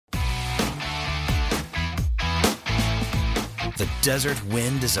The desert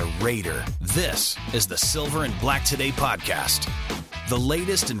wind is a raider. This is the Silver and Black Today podcast. The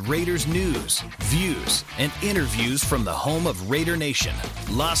latest in Raiders news, views, and interviews from the home of Raider Nation,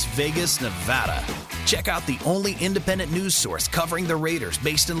 Las Vegas, Nevada. Check out the only independent news source covering the Raiders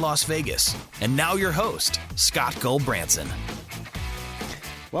based in Las Vegas. And now your host, Scott Goldbranson.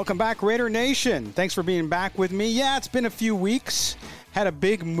 Welcome back, Raider Nation. Thanks for being back with me. Yeah, it's been a few weeks. Had a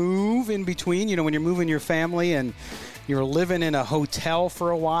big move in between. You know, when you're moving your family and you're living in a hotel for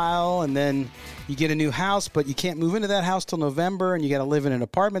a while, and then you get a new house, but you can't move into that house till November, and you got to live in an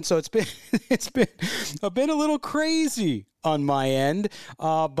apartment. So it's been a little crazy on my end,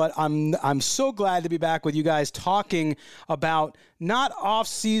 but I'm so glad to be back with you guys talking about not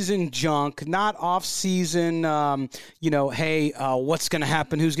off-season junk, not off-season, what's going to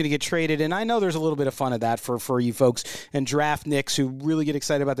happen, who's going to get traded, and I know there's a little bit of fun of that for you folks and draft nicks who really get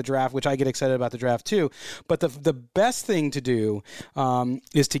excited about the draft, which I get excited about the draft too. But the best thing to do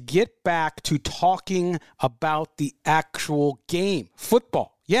is to get back to talking about the actual game,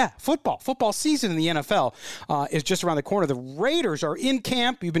 football. Yeah, football season in the NFL is just around the corner. The Raiders are in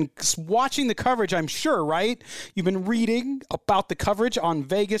camp. You've been watching the coverage, I'm sure, right? You've been reading about the coverage on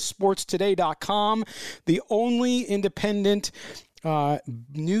VegasSportsToday.com, the only independent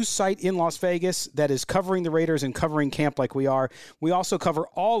news site in Las Vegas that is covering the Raiders and covering camp like we are. We also cover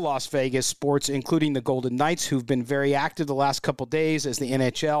all Las Vegas sports, including the Golden Knights, who've been very active the last couple days as the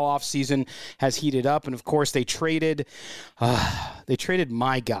NHL offseason has heated up. And, of course, they traded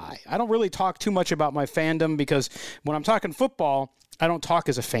my guy. I don't really talk too much about my fandom because when I'm talking football, I don't talk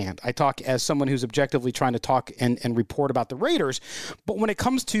as a fan. I talk as someone who's objectively trying to talk and report about the Raiders. But when it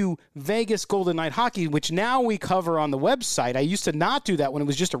comes to Vegas Golden Knight hockey, which now we cover on the website, I used to not do that when it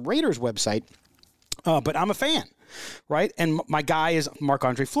was just a Raiders website, but I'm a fan, right? And my guy is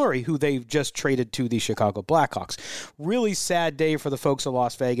Marc-Andre Fleury, who they've just traded to the Chicago Blackhawks. Really sad day for the folks of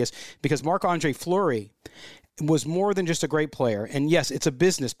Las Vegas because Marc-Andre Fleury was more than just a great player. And yes, it's a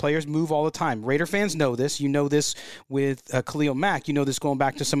business. Players move all the time. Raider fans know this. You know this with Khalil Mack. You know this going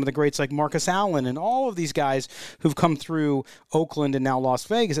back to some of the greats like Marcus Allen and all of these guys who've come through Oakland and now Las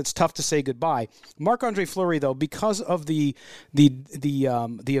Vegas. It's tough to say goodbye. Marc-Andre Fleury, though, because of the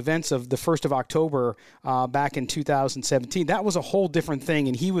events of the 1st of October back in 2017, that was a whole different thing,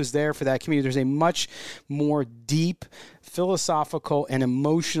 and he was there for that community. There's a much more deep, philosophical, and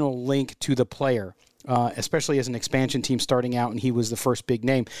emotional link to the player. Especially as an expansion team starting out, and he was the first big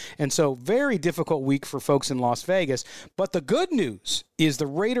name. And so very difficult week for folks in Las Vegas. But the good news is the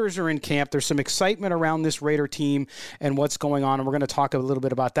Raiders are in camp. There's some excitement around this Raider team and what's going on, and we're going to talk a little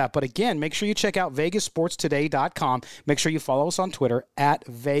bit about that. But again, make sure you check out VegasSportsToday.com. Make sure you follow us on Twitter at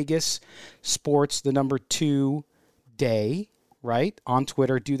VegasSports2Day. Right, on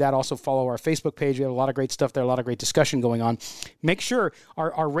Twitter. Do that. Also follow our Facebook page. We have a lot of great stuff there, a lot of great discussion going on. Make sure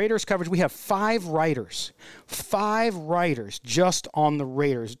our Raiders coverage, we have 5 writers just on the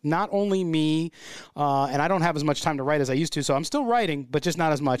Raiders. Not only me, and I don't have as much time to write as I used to, so I'm still writing, but just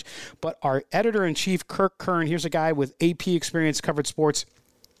not as much. But our editor-in-chief, Kirk Kern, here's a guy with AP experience, covered sports,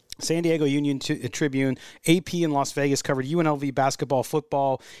 San Diego Union Tribune, AP in Las Vegas, covered UNLV basketball,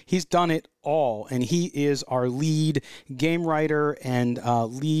 football. He's done it all, and he is our lead game writer and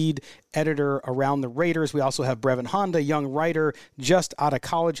lead editor around the Raiders. We also have Brevin Honda, young writer just out of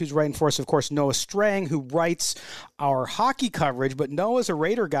college, who's writing for us. Of course, Noah Strang, who writes our hockey coverage, but Noah's a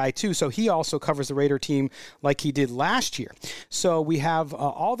Raider guy too, so he also covers the Raider team like he did last year. So we have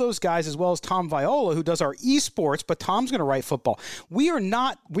all those guys, as well as Tom Viola, who does our esports, but Tom's going to write football.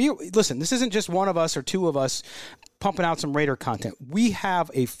 Listen, this isn't just one of us or two of us pumping out some Raider content. We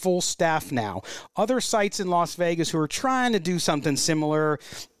have a full staff now. Other sites in Las Vegas who are trying to do something similar,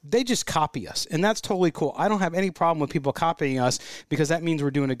 they just copy us, and that's totally cool. I don't have any problem with people copying us because that means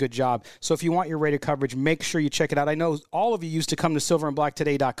we're doing a good job. So if you want your Raider coverage, make sure you check it out. I know all of you used to come to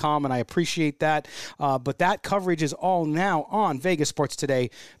silverandblacktoday.com, and I appreciate that, but that coverage is all now on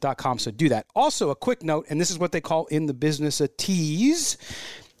VegasSportsToday.com, so do that. Also, a quick note, and this is what they call in the business a tease.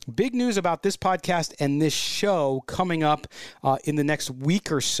 Big news about this podcast and this show coming up in the next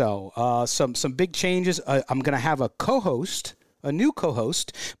week or so. Some big changes. I'm going to have a new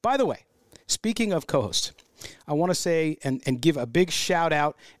co-host. By the way, speaking of co-host, I want to say and give a big shout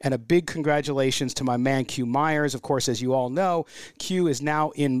out and a big congratulations to my man Q Myers. Of course, as you all know, Q is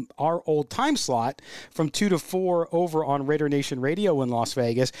now in our old time slot from 2 to 4 over on Raider Nation Radio in Las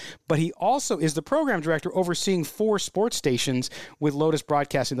Vegas. But he also is the program director overseeing 4 sports stations with Lotus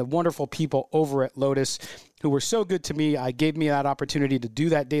Broadcasting, the wonderful people over at Lotus who were so good to me. Gave me that opportunity to do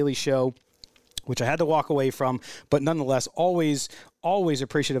that daily show, which I had to walk away from, but nonetheless, always always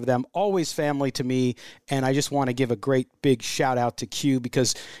appreciative of them, always family to me, and I just want to give a great big shout out to Q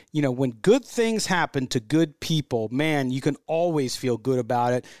because, when good things happen to good people, man, you can always feel good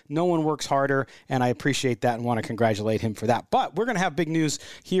about it. No one works harder, and I appreciate that and want to congratulate him for that. But we're going to have big news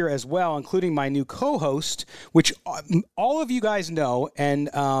here as well, including my new co-host, which all of you guys know, and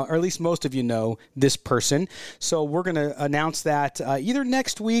or at least most of you know this person. So we're going to announce that either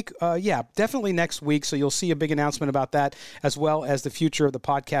next week, definitely next week. So you'll see a big announcement about that, as well as the future of the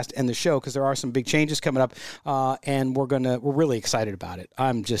podcast and the show, because there are some big changes coming up, and we're really excited about it.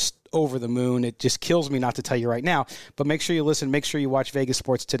 I'm just over the moon. It just kills me not to tell you right now, but make sure you listen. Make sure you watch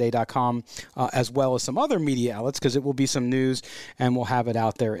VegasSportsToday.com as well as some other media outlets, because it will be some news and we'll have it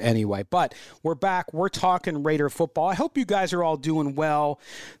out there anyway. But we're back. We're talking Raider football. I hope you guys are all doing well.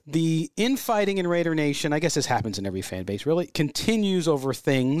 The infighting in Raider Nation, I guess this happens in every fan base, really continues over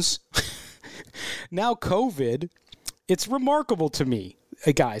things. Now COVID, it's remarkable to me.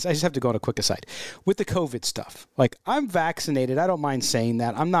 Hey guys, I just have to go on a quick aside. With the COVID stuff, like, I'm vaccinated. I don't mind saying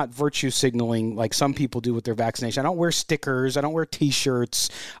that. I'm not virtue signaling like some people do with their vaccination. I don't wear stickers. I don't wear T-shirts.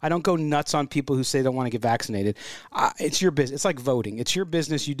 I don't go nuts on people who say they don't want to get vaccinated. It's your business. It's like voting. It's your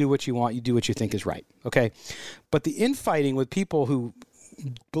business. You do what you want. You do what you think is right, okay? But the infighting with people who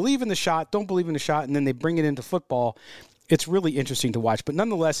believe in the shot, don't believe in the shot, and then they bring it into football, it's really interesting to watch. But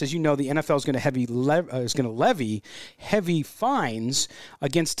nonetheless, as you know, the NFL is going to levy heavy fines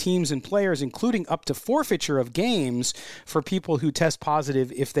against teams and players, including up to forfeiture of games for people who test positive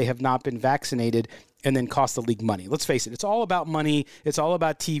if they have not been vaccinated, and then cost the league money. Let's face it, it's all about money. It's all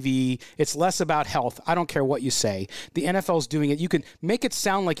about TV. It's less about health. I don't care what you say. The NFL's doing it. You can make it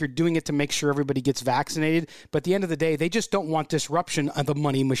sound like you're doing it to make sure everybody gets vaccinated, but at the end of the day, they just don't want disruption of the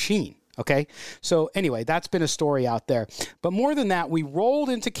money machine. Okay, so anyway, that's been a story out there. But more than that, we rolled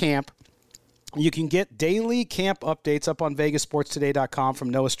into camp. You can get daily camp updates up on VegasSportsToday.com from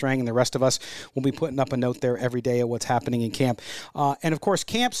Noah Strang, and the rest of us will be putting up a note there every day of what's happening in camp. And, of course,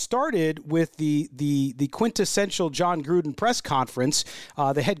 camp started with the quintessential John Gruden press conference,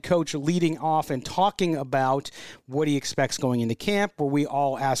 the head coach leading off and talking about what he expects going into camp, where we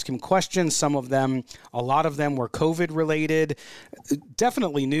all ask him questions. A lot of them were COVID-related,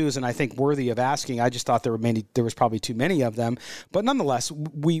 definitely news, and I think worthy of asking. I just thought there was probably too many of them. But nonetheless,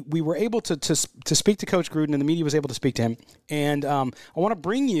 we were able to speak to Coach Gruden, and the media was able to speak to him. And I want to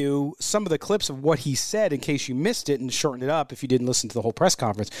bring you some of the clips of what he said in case you missed it, and shorten it up if you didn't listen to the whole press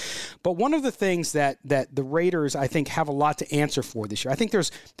conference. But one of the things that the Raiders, I think, have a lot to answer for this year, I think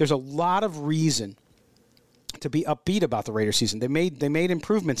there's a lot of reason to be upbeat about the Raiders season. They made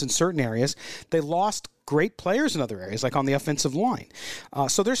improvements in certain areas. They lost great players in other areas, like on the offensive line.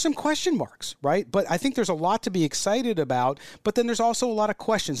 So there's some question marks, right? But I think there's a lot to be excited about, but then there's also a lot of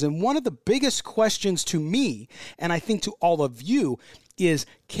questions. And one of the biggest questions to me, and I think to all of you, is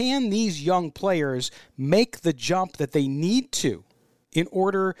can these young players make the jump that they need to in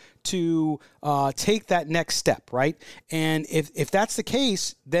order to take that next step, right? And if that's the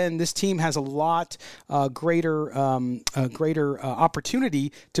case, then this team has a lot greater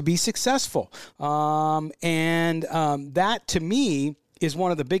opportunity to be successful. That, to me, is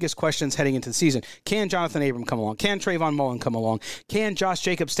one of the biggest questions heading into the season. Can Jonathan Abram come along? Can Trayvon Mullen come along? Can Josh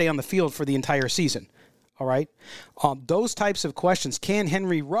Jacobs stay on the field for the entire season? All right. Those types of questions. Can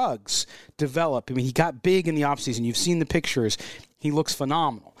Henry Ruggs develop? I mean, he got big in the offseason. You've seen the pictures. He looks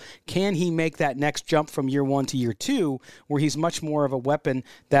phenomenal. Can he make that next jump from year one to year two, where he's much more of a weapon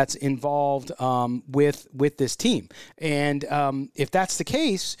that's involved with this team? And if that's the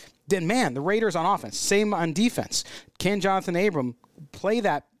case, then, man, the Raiders on offense, same on defense. Can Jonathan Abram play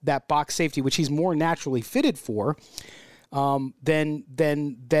that box safety, which he's more naturally fitted for? Then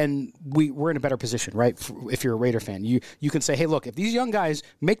we're in a better position, right? If you're a Raider fan, you can say, hey, look, if these young guys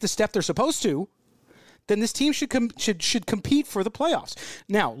make the step they're supposed to, then this team should compete for the playoffs.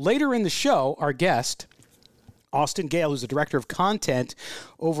 Now, later in the show, our guest, Austin Gale, who's the director of content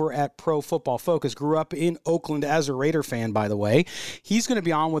over at Pro Football Focus, grew up in Oakland as a Raider fan, by the way. He's going to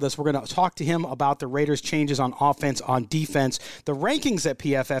be on with us. We're going to talk to him about the Raiders' changes on offense, on defense, the rankings that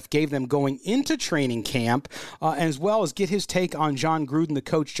PFF gave them going into training camp, as well as get his take on John Gruden, the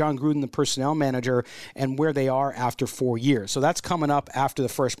coach, John Gruden, the personnel manager, and where they are after 4 years. So that's coming up after the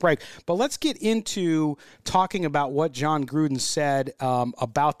first break. But let's get into talking about what John Gruden said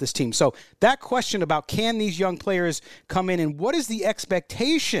about this team. So that question about can these young players come in, and what is the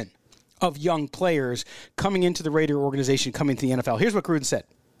expectation of young players coming into the Raider organization, coming to the NFL? Here's what Gruden said.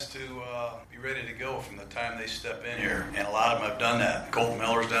 To be ready to go from the time they step in here, and a lot of them have done that. Colton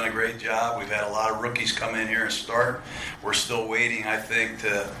Miller's done a great job. We've had a lot of rookies come in here and start. We're still waiting, I think,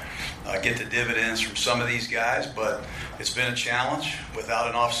 to get the dividends from some of these guys, but it's been a challenge without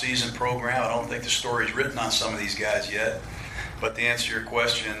an off-season program. I don't think the story's written on some of these guys yet. But to answer your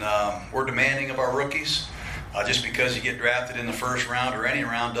question, we're demanding of our rookies. Just because you get drafted in the first round or any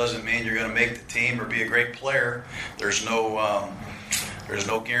round doesn't mean you're going to make the team or be a great player. There's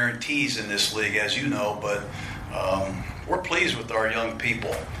no guarantees in this league, as you know, but we're pleased with our young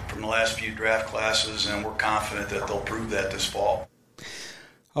people from the last few draft classes, and we're confident that they'll prove that this fall.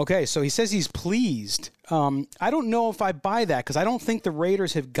 Okay, so he says he's pleased. I don't know if I buy that because I don't think the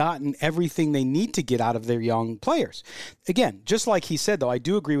Raiders have gotten everything they need to get out of their young players. Again, just like he said, though, I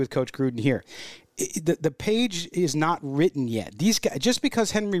do agree with Coach Gruden here. The page is not written yet. These guys, just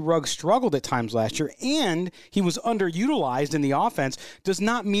because Henry Ruggs struggled at times last year and he was underutilized in the offense does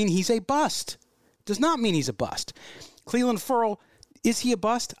not mean he's a bust. Does not mean he's a bust. Clelin Ferrell, is he a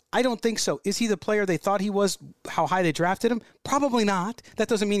bust? I don't think so. Is he the player they thought he was, how high they drafted him? Probably not. That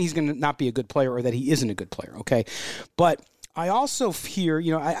doesn't mean he's going to not be a good player or that he isn't a good player, okay? But I also hear,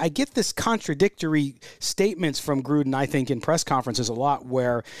 I get this contradictory statements from Gruden, I think, in press conferences a lot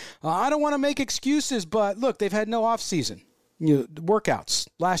where I don't want to make excuses, but look, they've had no offseason, workouts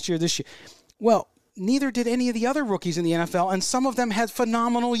last year, this year. Well, neither did any of the other rookies in the NFL, and some of them had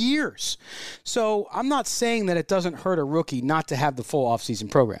phenomenal years. So I'm not saying that it doesn't hurt a rookie not to have the full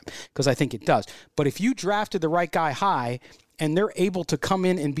offseason program, because I think it does. But if you drafted the right guy high and they're able to come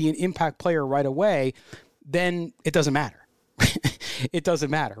in and be an impact player right away, then it doesn't matter. It doesn't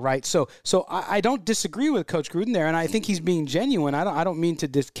matter, right? So I don't disagree with Coach Gruden there, and I think he's being genuine. I don't mean to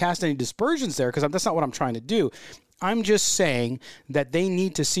cast any dispersions there because that's not what I'm trying to do. I'm just saying that they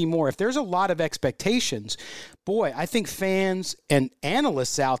need to see more. If there's a lot of expectations, boy, I think fans and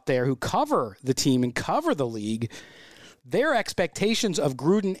analysts out there who cover the team and cover the league, their expectations of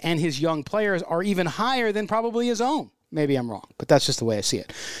Gruden and his young players are even higher than probably his own. Maybe I'm wrong, but that's just the way I see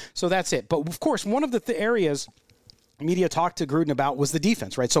it. So that's it. But, of course, one of the areas media talked to Gruden about was the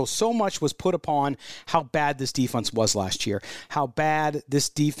defense, right? So much was put upon how bad this defense was last year, how bad this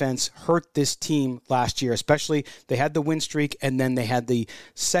defense hurt this team last year, especially they had the win streak and then they had the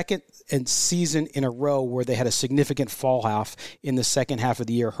second season in a row where they had a significant fall off in the second half of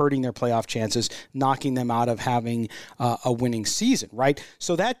the year, hurting their playoff chances, knocking them out of having a winning season, right?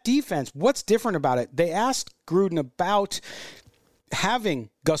 So that defense, what's different about it? They asked Gruden about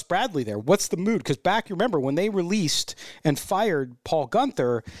having Gus Bradley there. What's the mood? Because back, you remember, when they released and fired Paul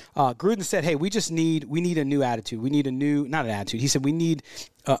Guenther, Gruden said, hey, we need a new attitude. We need not an attitude. He said, we need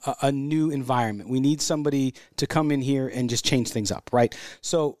a new environment. We need somebody to come in here and just change things up, right?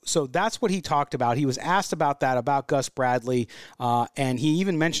 So that's what he talked about. He was asked about that, about Gus Bradley, and he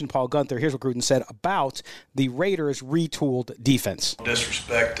even mentioned Paul Guenther. Here's what Gruden said about the Raiders' retooled defense.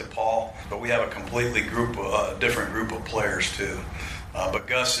 Disrespect to Paul, but we have a completely different group of players too. But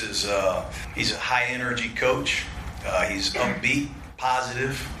Gus is he's a high-energy coach. He's upbeat,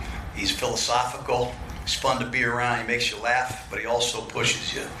 positive. He's philosophical. He's fun to be around. He makes you laugh, but he also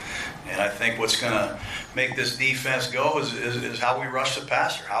pushes you. And I think what's going to make this defense go is how we rush the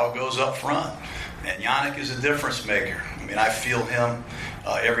passer, how it goes up front. And Yannick is a difference maker. I mean, I feel him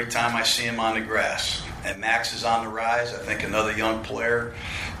every time I see him on the grass. And Max is on the rise. I think another young player.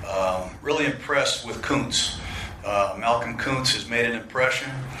 Really impressed with Kuntz. Malcolm Kuntz has made an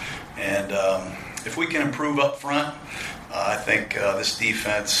impression, and if we can improve up front, I think this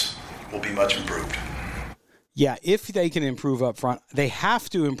defense will be much improved. Yeah, if they can improve up front, they have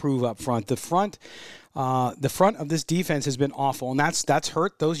to improve up front. The front of this defense has been awful, and that's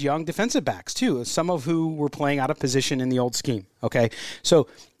hurt those young defensive backs too, some of who were playing out of position in the old scheme. Okay, so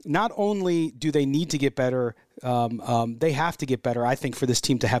not only do they need to get better, they have to get better, I think, for this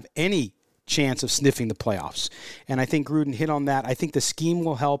team to have any chance of sniffing the playoffs. And I think Gruden hit on that. I think the scheme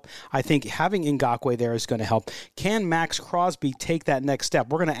will help. I think having Ngakoue there is going to help. Can Max Crosby take that next step?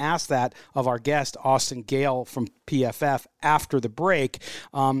 We're going to ask that of our guest, Austin Gale from PFF, after the break.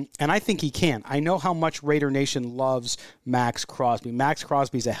 And I think he can. I know how much Raider Nation loves Max Crosby. Max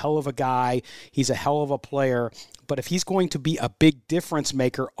Crosby's a hell of a guy. He's a hell of a player. But if he's going to be a big difference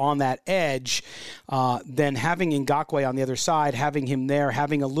maker on that edge, then having Ngakoue on the other side, having him there,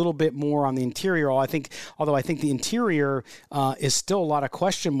 having a little bit more on the interior, although I think the interior is still a lot of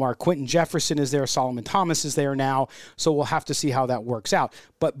question mark. Quentin Jefferson is there. Solomon Thomas is there now. So we'll have to see how that works out.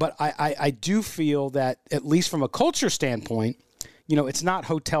 But I do feel that, at least from a culture standpoint, it's not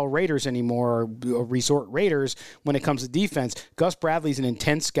Hotel Raiders anymore or Resort Raiders when it comes to defense. Gus Bradley's an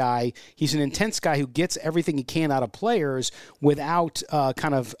intense guy. He's an intense guy who gets everything he can out of players without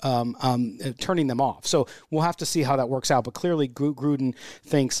turning them off. So we'll have to see how that works out. But clearly Gruden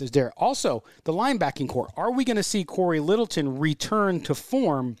thinks is there. Also, the linebacking core. Are we going to see Corey Littleton return to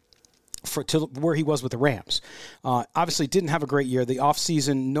form to where he was with the Rams? Obviously didn't have a great year. The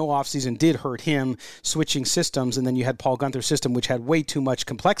no offseason did hurt him switching systems, and then you had Paul Guenther's system, which had way too much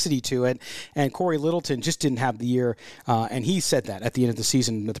complexity to it, and Corey Littleton just didn't have the year, and he said that at the end of the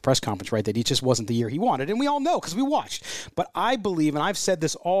season at the press conference, right, that he just wasn't the year he wanted, and we all know because we watched. But I believe, and I've said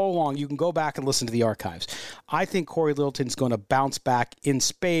this all along, you can go back and listen to the archives, I think Corey Littleton's going to bounce back in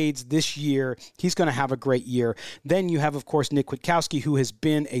spades this year. He's going to have a great year. Then you have, of course, Nick Kwiatkowski, who has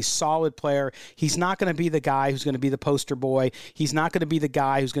been a solid player. He's not going to be the guy who's going to be the poster boy. He's not going to be the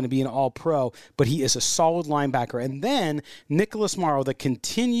guy who's going to be an all-pro, but he is a solid linebacker. And then Nicholas Morrow, the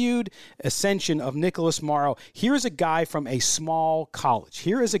continued ascension of Nicholas Morrow. Here's a guy from a small college.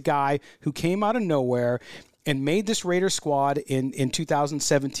 Here is a guy who came out of nowhere and made this Raiders squad in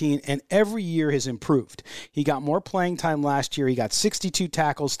 2017, and every year has improved. He got more playing time last year. He got 62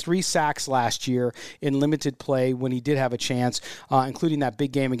 tackles, 3 sacks last year in limited play when he did have a chance, including that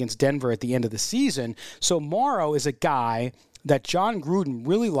big game against Denver at the end of the season. So Morrow is a guy that John Gruden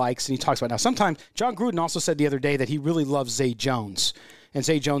really likes, and he talks about. Now, sometimes John Gruden also said the other day that he really loves Zay Jones, and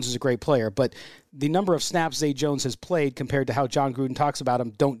Zay Jones is a great player, but the number of snaps Zay Jones has played compared to how John Gruden talks about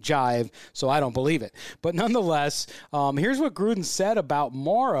him don't jive, so I don't believe it. But nonetheless, here's what Gruden said about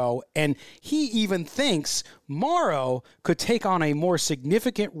Morrow, and he even thinks Morrow could take on a more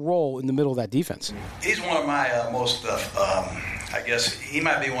significant role in the middle of that defense. He's one of my I guess he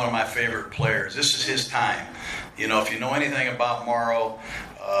might be one of my favorite players. This is his time. If you know anything about Morrow,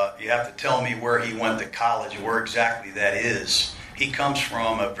 you have to tell me where he went to college, where exactly that is. He comes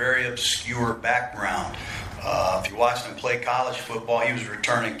from a very obscure background. If you watched him play college football, he was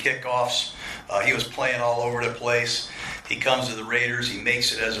returning kickoffs. He was playing all over the place. He comes to the Raiders. He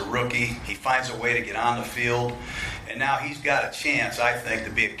makes it as a rookie. He finds a way to get on the field. And now he's got a chance, I think, to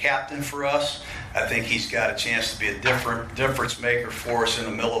be a captain for us. I think he's got a chance to be a difference maker for us in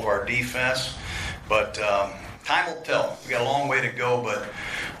the middle of our defense. But time will tell. We got a long way to go, but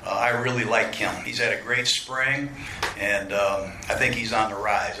I really like him. He's had a great spring, and I think he's on the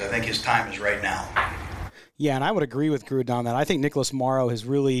rise. I think his time is right now. Yeah, and I would agree with Gruden on that. I think Nicholas Morrow has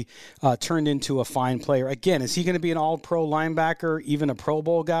really turned into a fine player. Again, is he going to be an all-pro linebacker, even a Pro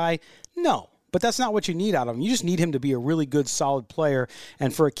Bowl guy? No. But that's not what you need out of him. You just need him to be a really good, solid player.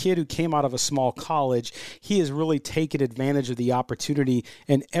 And for a kid who came out of a small college, he has really taken advantage of the opportunity.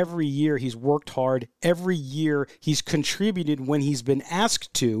 And every year he's worked hard. Every year he's contributed when he's been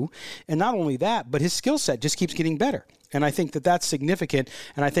asked to. And not only that, but his skill set just keeps getting better. And I think that that's significant.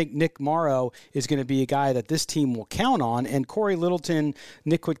 And I think Nick Morrow is going to be a guy that this team will count on. And Corey Littleton,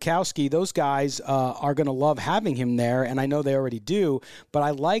 Nick Kwiatkowski, those guys are going to love having him there. And I know they already do. But I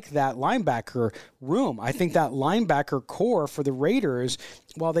like that linebacker room. I think that linebacker core for the Raiders,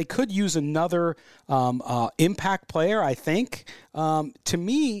 while they could use another impact player, I think, to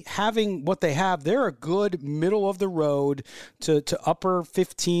me, having what they have, they're a good middle of the road to upper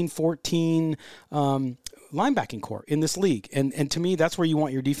 15, 14 linebacking core in this league. And to me, that's where you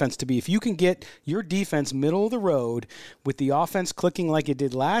want your defense to be. If you can get your defense middle of the road with the offense clicking like it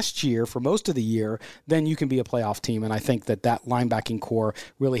did last year for most of the year, then you can be a playoff team. And I think that linebacking core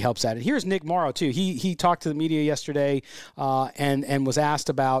really helps that. And here's Nick Morrow, too. He talked to the media yesterday and was asked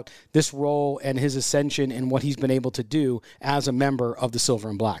about this role and his ascension and what he's been able to do as a member of the Silver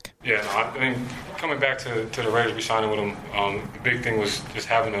and Black. Yeah, I mean, coming back to the Raiders, we signed with them. The big thing was just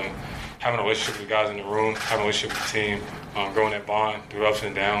having a relationship with the guys in the room, having a relationship with the team, growing that bond through ups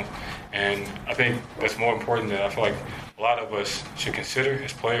and downs. And I think that's more important than I feel like a lot of us should consider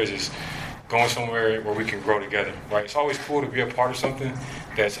as players is going somewhere where we can grow together, right? It's always cool to be a part of something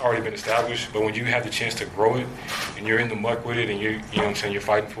that's already been established, but when you have the chance to grow it and you're in the muck with it and you know what I'm saying, you're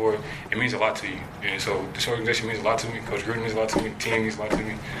fighting for it, it means a lot to you. And so this organization means a lot to me. Coach Gruden means a lot to me. The team means a lot to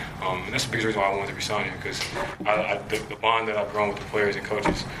me. And that's the biggest reason why I wanted to be signed here, because the bond that I've grown with the players and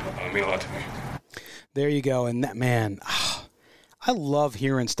coaches mean a lot to me. There you go. And that, man, I love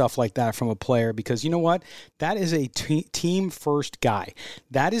hearing stuff like that from a player because you know what? That is a team-first guy.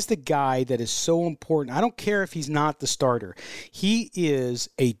 That is the guy that is so important. I don't care if he's not the starter. He is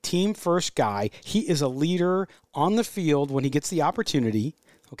a team-first guy. He is a leader on the field when he gets the opportunity.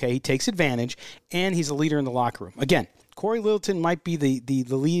 Okay, he takes advantage, and he's a leader in the locker room. Again, Corey Littleton might be the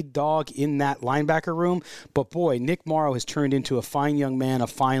lead dog in that linebacker room, but boy, Nick Morrow has turned into a fine young man, a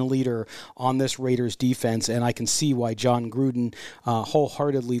fine leader on this Raiders defense, and I can see why John Gruden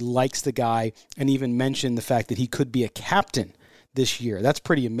wholeheartedly likes the guy and even mentioned the fact that he could be a captain this year. That's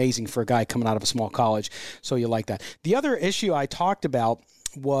pretty amazing for a guy coming out of a small college, so you like that. The other issue I talked about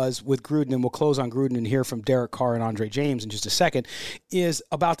was with Gruden, and we'll close on Gruden and hear from Derek Carr and Andre James in just a second, is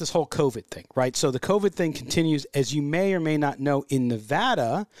about this whole COVID thing, right? So the COVID thing continues. As you may or may not know, in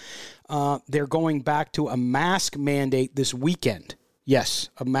Nevada, they're going back to a mask mandate this weekend. Yes,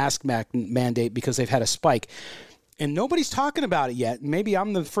 a mask mandate because they've had a spike. And nobody's talking about it yet. Maybe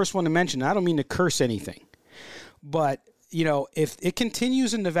I'm the first one to mention it. I don't mean to curse anything. But, you know, if it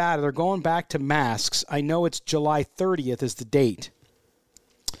continues in Nevada, they're going back to masks. I know it's July 30th is the date.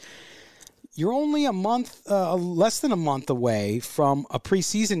 You're only a month, less than a month away from a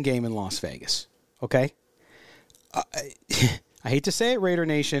preseason game in Las Vegas, okay? I hate to say it, Raider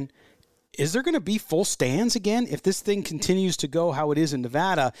Nation. Is there going to be full stands again if this thing continues to go how it is in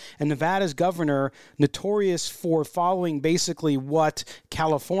Nevada? And Nevada's governor, notorious for following basically what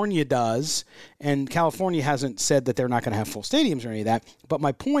California does, and California hasn't said that they're not going to have full stadiums or any of that. But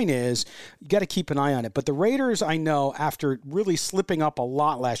my point is, you got to keep an eye on it. But the Raiders, I know, after really slipping up a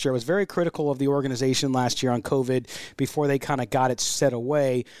lot last year, I was very critical of the organization last year on COVID before they kind of got it set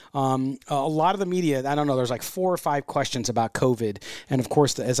away. A lot of the media, I don't know, there's like 4 or 5 questions about COVID. And of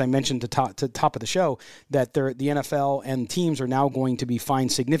course, as I mentioned to top of the show, that the NFL and teams are now going to be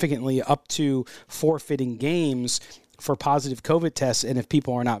fined significantly up to forfeiting games for positive COVID tests and if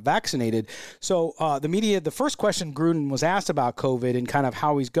people are not vaccinated. So the media, the first question Gruden was asked about COVID and kind of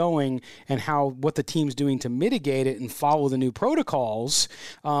how he's going and what the team's doing to mitigate it and follow the new protocols.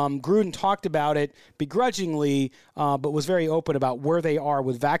 Gruden talked about it begrudgingly, but was very open about where they are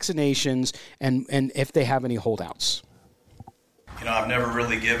with vaccinations and if they have any holdouts. You know, I've never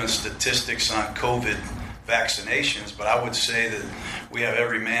really given statistics on COVID vaccinations, but I would say that we have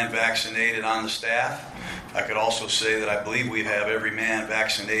every man vaccinated on the staff. I could also say that I believe we have every man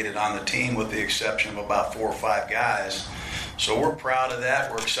vaccinated on the team with the exception of about 4 or 5 guys. So we're proud of that.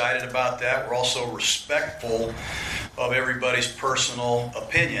 We're excited about that. We're also respectful of everybody's personal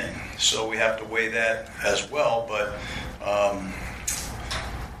opinion. So we have to weigh that as well. But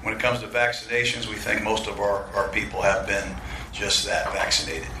when it comes to vaccinations, we think most of our people have been just that,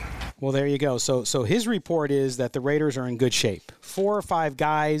 vaccinated. Well, there you go. So his report is that the Raiders are in good shape. 4 or 5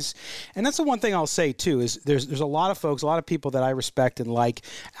 guys. And that's the one thing I'll say, too, is there's a lot of folks, a lot of people that I respect and like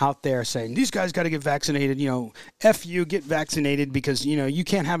out there saying, these guys got to get vaccinated. You know, F you, get vaccinated because, you know, you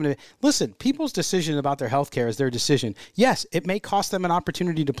can't have it. Listen, people's decision about their health care is their decision. Yes, it may cost them an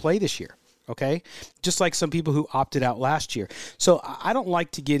opportunity to play this year. Okay? Just like some people who opted out last year. So I don't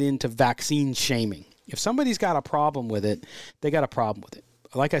like to get into vaccine shaming. If somebody's got a problem with it, they got a problem with it.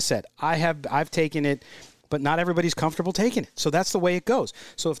 Like I said, I've taken it, but not everybody's comfortable taking it. So that's the way it goes.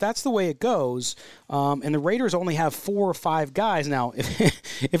 So if that's the way it goes, and the Raiders only have 4 or 5 guys now,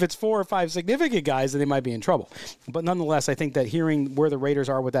 if it's 4 or 5 significant guys, then they might be in trouble. But nonetheless, I think that hearing where the Raiders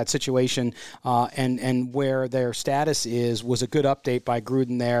are with that situation and where their status is was a good update by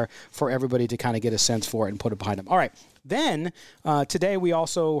Gruden there for everybody to kind of get a sense for it and put it behind them. All right. Then, today we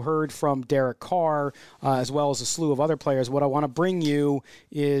also heard from Derek Carr, as well as a slew of other players. What I want to bring you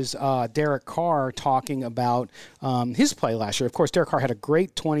is Derek Carr talking about his play last year. Of course, Derek Carr had a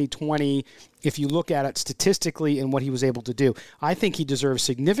great 2020 if you look at it statistically and what he was able to do. I think he deserves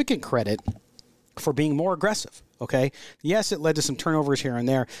significant credit for being more aggressive. Okay. Yes, it led to some turnovers here and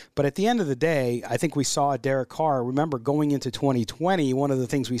there, but at the end of the day, I think we saw Derek Carr. Remember, going into 2020, one of the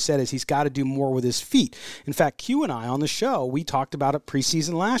things we said is he's got to do more with his feet. In fact, Q and I on the show, we talked about it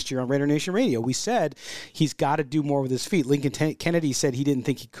preseason last year on Raider Nation Radio. We said he's got to do more with his feet. Lincoln Kennedy said he didn't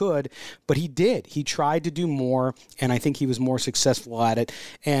think he could, but he did. He tried to do more, and I think he was more successful at it.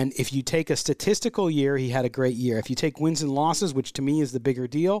 And if you take a statistical year, he had a great year. If you take wins and losses, which to me is the bigger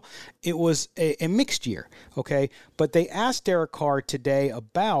deal, it was a mixed year. Okay. But they asked Derek Carr today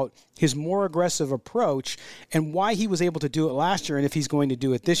about his more aggressive approach and why he was able to do it last year and if he's going to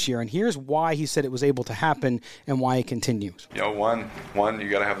do it this year. And here's why he said it was able to happen and why it continues. You know, one, you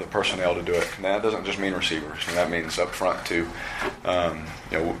got to have the personnel to do it. And that doesn't just mean receivers. And that means up front, too.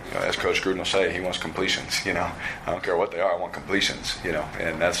 You know, as Coach Gruden will say, he wants completions, you know. I don't care what they are, I want completions, you know.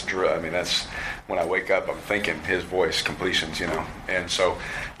 And that's when I wake up, I'm thinking his voice, completions, you know. And so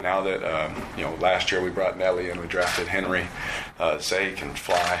now that, you know, last year we brought Nelly and we drafted Henry, say he can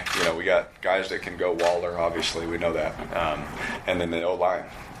fly. You know, we got guys that can go. Waller, obviously, we know that. And then the O-line.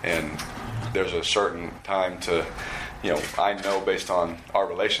 And there's a certain time to I know based on our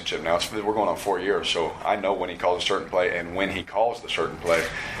relationship now, we're going on 4 years, so I know when he calls a certain play and when he calls the certain play,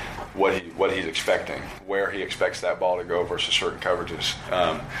 what he's expecting, where he expects that ball to go versus certain coverages.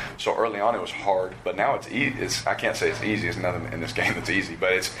 So early on it was hard, but now it's easy. I can't say it's easy. There's nothing in this game that's easy,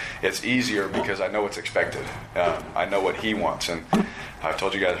 but it's easier because I know what's expected. I know what he wants, and I've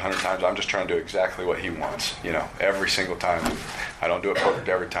told you guys 100 times, I'm just trying to do exactly what he wants, every single time. I don't do it perfect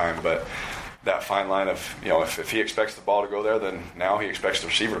every time, but that fine line of, if he expects the ball to go there, then now he expects the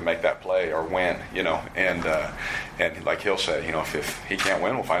receiver to make that play or win, and like he'll say, if he can't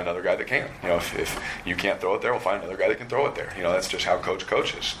win, we'll find another guy that can. If you can't throw it there, we'll find another guy that can throw it there. That's just how coach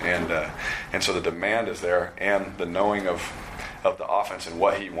coaches. And so the demand is there, and the knowing of the offense and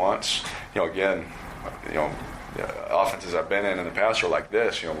what he wants, offenses I've been in the past are like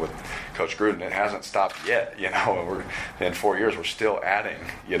this, with Coach Gruden. It hasn't stopped yet, and in 4 years we're still adding,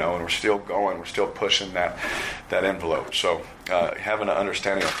 and we're still going, we're still pushing that envelope. So having an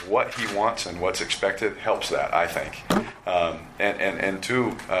understanding of what he wants and what's expected helps that, I think. And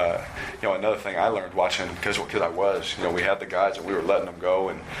two, another thing I learned watching, because I was, we had the guys and we were letting them go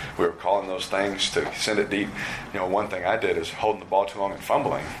and we were calling those things to send it deep. One thing I did is holding the ball too long and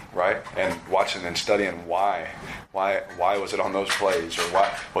fumbling, right? And watching and studying why was it on those plays, or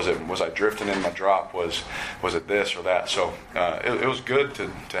why was I drifting in my drop? Was it this or that? So it was good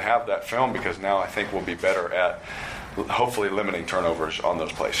to have that film, because now I think we'll be better at hopefully limiting turnovers on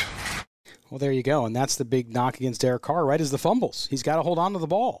those plays. Well, there you go. And that's the big knock against Derek Carr, right, is the fumbles. He's got to hold on to the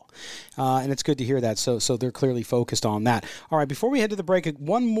ball. And it's good to hear that. So they're clearly focused on that. All right, before we head to the break,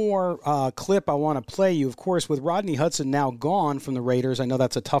 one more clip I want to play you. Of course, with Rodney Hudson now gone from the Raiders, I know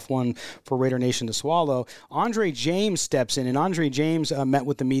that's a tough one for Raider Nation to swallow. Andre James steps in, and Andre James met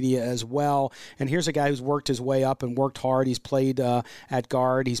with the media as well. And here's a guy who's worked his way up and worked hard. He's played at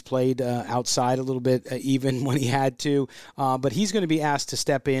guard. He's played outside a little bit, even when he had to. But he's going to be asked to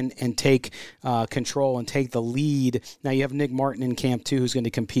step in and take control and take the lead. Now you have Nick Martin in camp too, who's going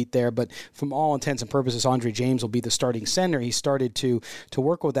to compete there, but from all intents and purposes, Andre James will be the starting center. He started to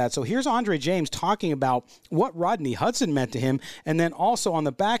work with that. So here's Andre James talking about what Rodney Hudson meant to him, and then also on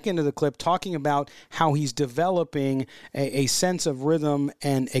the back end of the clip talking about how he's developing a sense of rhythm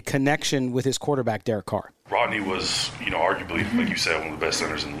and a connection with his quarterback, Derek Carr. Rodney was, arguably, like you said, one of the best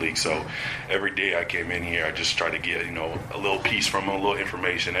centers in the league. So every day I came in here, I just tried to get, a little piece from him, a little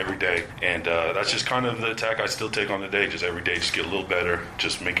information every day. And that's just kind of the attack I still take on the day. Just every day, just get a little better.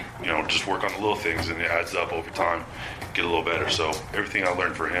 Just make, just work on the little things, and it adds up over time. Get a little better. So everything I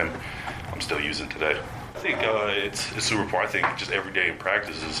learned from him, I'm still using today. I think it's super important. I think just every day in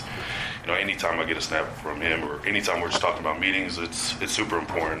practice is, anytime I get a snap from him, or anytime we're just talking about meetings, it's super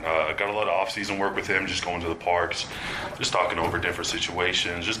important. I got a lot of off-season work with him, just going to the parks, just talking over different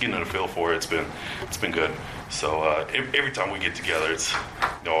situations, just getting a feel for it. It's been good. So every time we get together, it's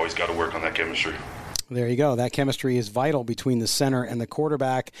always got to work on that chemistry. There you go. That chemistry is vital between the center and the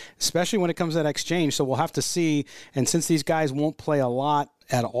quarterback, especially when it comes to that exchange. So we'll have to see. And since these guys won't play a lot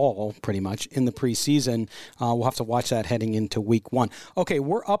at all, pretty much, in the preseason, we'll have to watch that heading into week 1. Okay,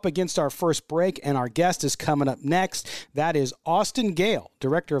 we're up against our first break, and our guest is coming up next. That is Austin Gayle,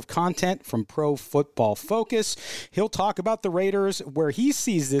 Director of Content from Pro Football Focus. He'll talk about the Raiders, where he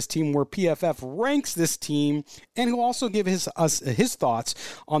sees this team, where PFF ranks this team, and he'll also give us his thoughts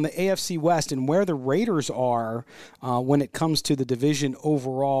on the AFC West and where the Raiders are when it comes to the division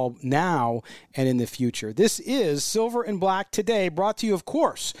overall now and in the future. This is Silver and Black Today, brought to you, of course,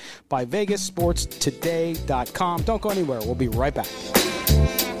 by VegasSportsToday.com. Don't go anywhere. We'll be right back.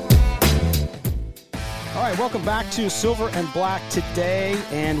 All right, welcome back to Silver and Black Today,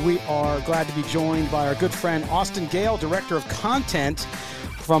 and we are glad to be joined by our good friend Austin Gayle, Director of Content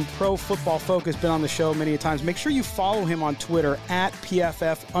from Pro Football Focus. Been on the show many times. Make sure you follow him on Twitter at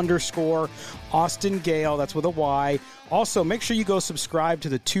PFF_Austin Gayle. That's with a Y. Also, make sure you go subscribe to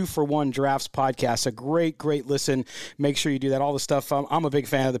the 2-for-1 Drafts podcast. A great, great listen. Make sure you do that. All the stuff. I'm a big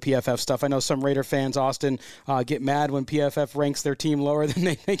fan of the PFF stuff. I know some Raider fans, Austin, get mad when PFF ranks their team lower than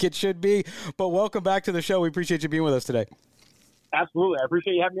they think it should be. But welcome back to the show. We appreciate you being with us today. Absolutely. I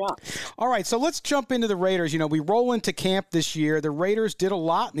appreciate you having me on. All right, so let's jump into the Raiders. We roll into camp this year. The Raiders did a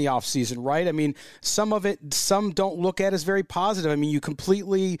lot in the offseason, right? I mean, some don't look at as very positive. I mean, you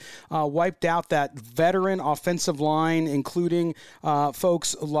completely wiped out that veteran offensive line, including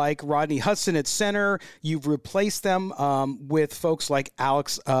folks like Rodney Hudson at center. You've replaced them with folks like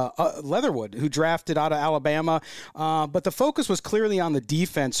Alex Leatherwood, who drafted out of Alabama. But the focus was clearly on the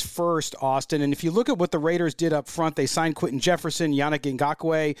defense first, Austin. And if you look at what the Raiders did up front, they signed Quentin Jefferson Jefferson, Yannick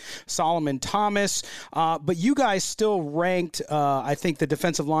Ngakoue, Solomon Thomas. But you guys still ranked, I think, the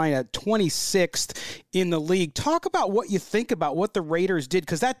defensive line at 26th in the league. Talk about what you think about what the Raiders did,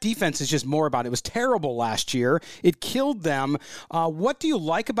 because that defense is just more about it. It was terrible last year. It killed them. What do you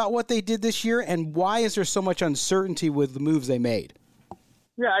like about what they did this year, and why is there so much uncertainty with the moves they made?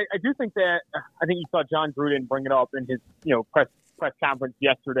 Yeah, I do think that I think you saw John Gruden bring it up in his press conference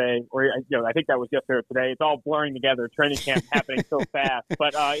yesterday, or I think that was yesterday or today. It's all blurring together. Training camp happening so fast,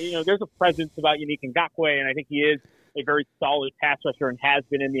 but there's a presence about Yannick Ngakoue, and I think he is a very solid pass rusher and has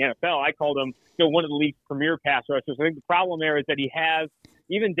been in the NFL. I called him one of the league's premier pass rushers. I think the problem there is that he has,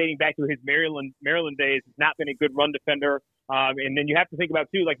 even dating back to his Maryland days, not been a good run defender. And then you have to think about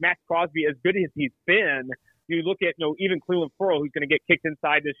too, like Max Crosby, as good as he's been. You look at, even Clelin Ferrell, who's going to get kicked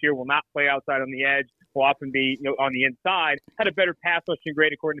inside this year, will not play outside on the edge, will often be, on the inside, had a better pass rushing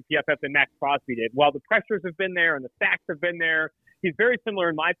grade according to PFF than Max Crosby did. While the pressures have been there and the sacks have been there, he's very similar,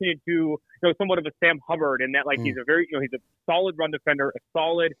 in my opinion, to, somewhat of a Sam Hubbard in that, he's a very, he's a solid run defender, a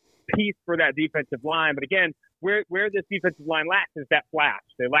solid piece for that defensive line. But again, where this defensive line lacks is that flash.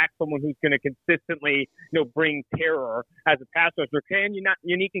 They lack someone who's going to consistently, bring terror as a pass rusher. Can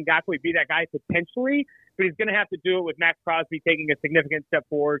Yannick Ngakoue be that guy? Potentially, but he's going to have to do it with Max Crosby taking a significant step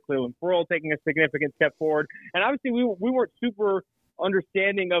forward, Clelin Ferrell taking a significant step forward. And obviously we weren't super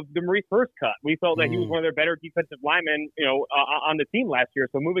understanding of the Maurice Hurst cut. We felt that he was one of their better defensive linemen, on the team last year.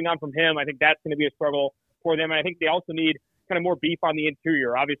 So moving on from him, I think that's going to be a struggle for them. And I think they also need kind of more beef on the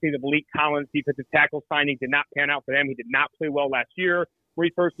interior. Obviously, the Malik Collins defensive tackle signing did not pan out for them. He did not play well last year.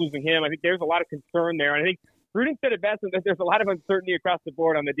 Maurice Hurst losing him, I think there's a lot of concern there. And I think Gruden said it best, that there's a lot of uncertainty across the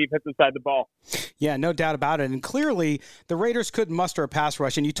board on the defensive side of the ball. Yeah, no doubt about it. And clearly, the Raiders couldn't muster a pass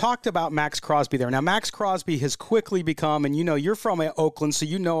rush. And you talked about Max Crosby there. Now, Max Crosby has quickly become, and you're from Oakland, so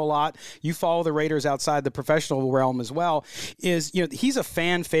you know a lot. You follow the Raiders outside the professional realm as well. He's a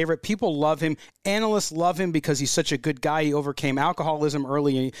fan favorite. People love him. Analysts love him because he's such a good guy. He overcame alcoholism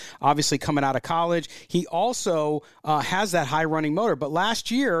early, obviously coming out of college. He also has that high running motor. But last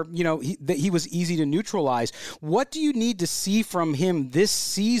year, he was easy to neutralize. What do you need to see from him this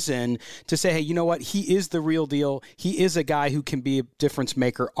season to say, hey, you know what? He is the real deal. He is a guy who can be a difference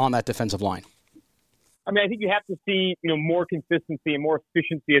maker on that defensive line. I mean, I think you have to see, more consistency and more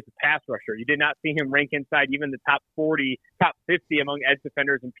efficiency as a pass rusher. You did not see him rank inside even the top 40, top 50 among edge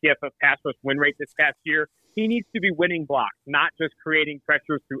defenders in PFF pass rush win rate this past year. He needs to be winning blocks, not just creating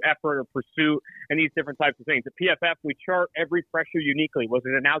pressures through effort or pursuit and these different types of things. At PFF, we chart every pressure uniquely. Was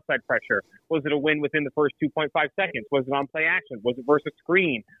it an outside pressure? Was it a win within the first 2.5 seconds? Was it on play action? Was it versus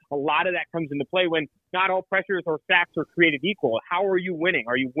screen? A lot of that comes into play when not all pressures or sacks are created equal. How are you winning?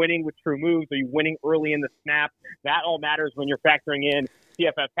 Are you winning with true moves? Are you winning early in the snap? That all matters when you're factoring in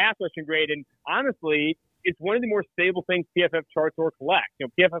PFF pass rushing grade. And honestly, it's one of the more stable things PFF charts or collect.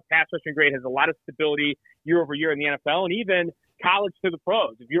 PFF pass rushing grade has a lot of stability year over year in the NFL and even college to the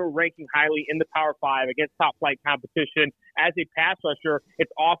pros. If you're ranking highly in the Power 5 against top flight competition as a pass rusher,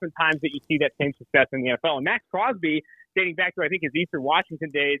 it's oftentimes that you see that same success in the NFL. And Max Crosby, dating back to, I think, his Eastern Washington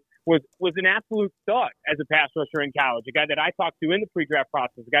days, was an absolute stud as a pass rusher in college, a guy that I talked to in the pre-draft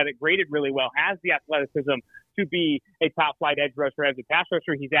process, a guy that graded really well, has the athleticism to be a top-flight edge rusher. As a pass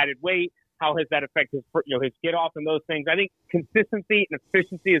rusher, he's added weight. How has that affected his get-off and those things? I think consistency and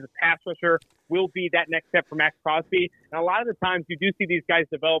efficiency as a pass rusher will be that next step for Max Crosby. And a lot of the times you do see these guys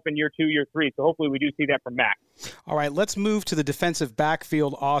develop in year 2, year 3. So hopefully we do see that from Max. All right, let's move to the defensive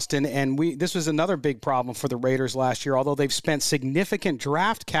backfield, Austin. And this was another big problem for the Raiders last year. Although they've spent significant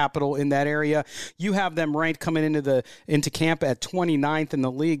draft capital in that area, you have them ranked coming into camp at 29th in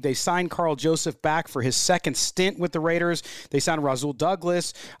the league. They signed Carl Joseph back for his second stint with the Raiders. They signed Rasul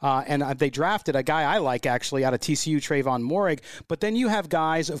Douglas, and they drafted a guy I like, actually, out of TCU, Trayvon Moehrig. But then you have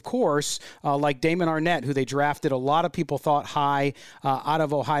guys, of course, like Damon Arnett, who they drafted, a lot of people thought high out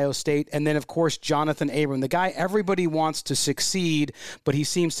of Ohio State. And then, of course, Jonathan Abram, the guy everybody wants to succeed, but he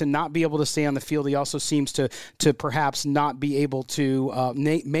seems to not be able to stay on the field. He also seems to perhaps not be able to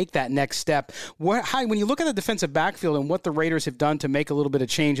make that next step. When you look at the defensive backfield and what the Raiders have done to make a little bit of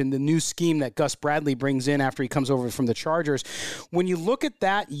change in the new scheme that Gus Bradley brings in after he comes over from the Chargers, when you look at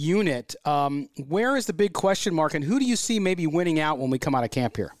that unit, where is the big question mark, and who do you see maybe winning out when we come out of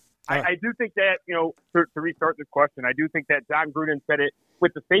camp here? I do think that, to restart this question, I do think that John Gruden said it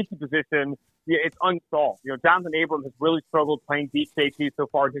with the safety position, it's unsolved. Jonathan Abram has really struggled playing deep safety so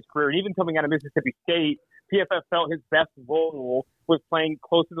far in his career. And even coming out of Mississippi State, PFF felt his best role was playing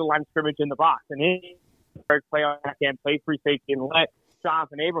close to the line of scrimmage in the box. And he started to play on that end, play free safety, and let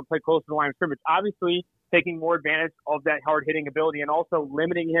Jonathan Abram play close to the line of scrimmage. Obviously, taking more advantage of that hard-hitting ability and also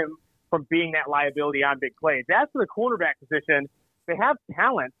limiting him from being that liability on big plays. As for the cornerback position, they have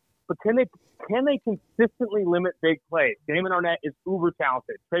talent, but can they consistently limit big plays? Damon Arnett is uber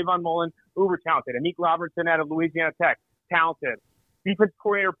talented. Trayvon Mullen, uber talented. Amik Robertson out of Louisiana Tech, talented. Defense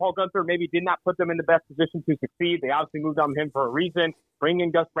coordinator Paul Guenther maybe did not put them in the best position to succeed. They obviously moved on him for a reason. Bring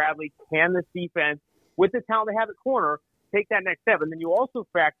in Gus Bradley. Can this defense, with the talent they have at corner, take that next step? And then you also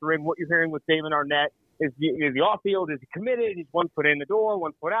factor in what you're hearing with Damon Arnett. Is the off-field? Is he committed? He's 1 foot in the door,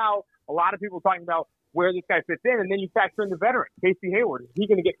 1 foot out. A lot of people talking about where this guy fits in. And then you factor in the veteran, Casey Hayward. Is he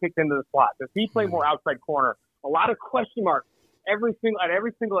going to get kicked into the slot? Does he play more outside corner? A lot of question marks at every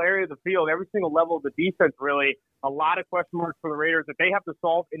single area of the field, every single level of the defense, really. A lot of question marks for the Raiders that they have to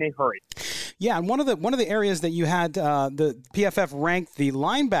solve in a hurry. Yeah, and one of the areas that you had the PFF ranked the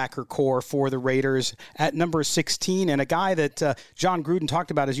linebacker core for the Raiders at number 16, and a guy that John Gruden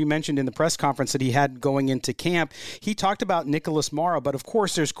talked about, as you mentioned in the press conference that he had going into camp. He talked about Nicholas Morrow, but of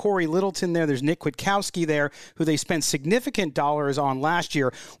course there's Corey Littleton there, there's Nick Kwiatkowski there, who they spent significant dollars on last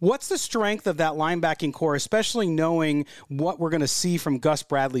year. What's the strength of that linebacking core, especially knowing what we're going to see from Gus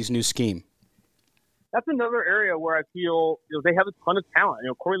Bradley's new scheme? That's another area where I feel they have a ton of talent.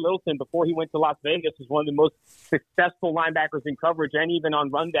 Corey Littleton, before he went to Las Vegas, was one of the most successful linebackers in coverage and even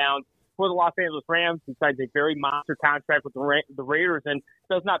on rundowns for the Los Angeles Rams. He signed a very monster contract with the Raiders and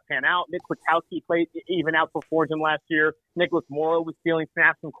does not pan out. Nick Kwiatkowski played even outperformed him last year. Nicholas Morrow was stealing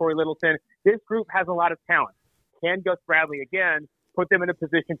snaps from Corey Littleton. This group has a lot of talent. Can Gus Bradley, again, put them in a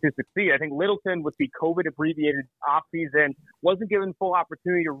position to succeed? I think Littleton, with the COVID-abbreviated offseason, wasn't given full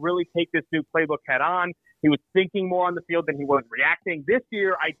opportunity to really take this new playbook head on. He was thinking more on the field than he was reacting. This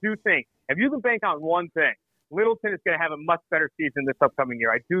year, I do think, if you can bank on one thing, Littleton is going to have a much better season this upcoming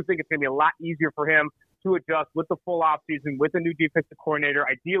year. I do think it's going to be a lot easier for him to adjust with the full offseason, with a new defensive coordinator,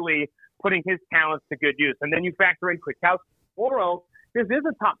 ideally putting his talents to good use. And then you factor in Kwiatkowski. Morrow, this is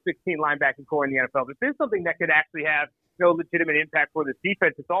a top 16 linebacking core in the NFL. This is something that could actually have no legitimate impact for this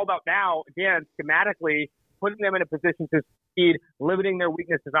defense. It's all about now, again, schematically, putting them in a position to succeed, limiting their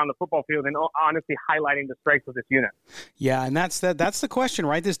weaknesses on the football field, and honestly highlighting the strengths of this unit. Yeah, and that's the question,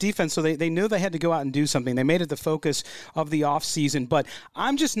 right? This defense, so they knew they had to go out and do something. They made it the focus of the offseason, but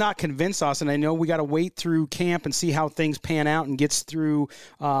I'm just not convinced, Austin. I know we got to wait through camp and see how things pan out and gets through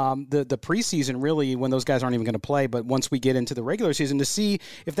the preseason, really, when those guys aren't even going to play, but once we get into the regular season, to see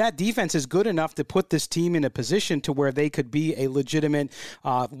if that defense is good enough to put this team in a position to where they could be a legitimate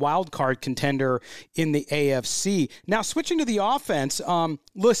wild card contender in the AFC. Now, switching to the offense,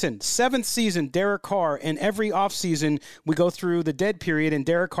 listen, 7th season, Derek Carr, and every offseason we go through the dead period and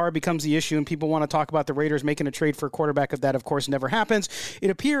Derek Carr becomes the issue and people want to talk about the Raiders making a trade for a quarterback. If that, of course, never happens. It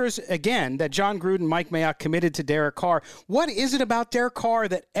appears, again, that John Gruden, Mike Mayock committed to Derek Carr. What is it about Derek Carr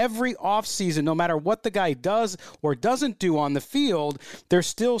that every offseason, no matter what the guy does or doesn't do on the field, there's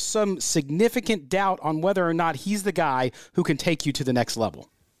still some significant doubt on whether or not he's the guy who can take you to the next level?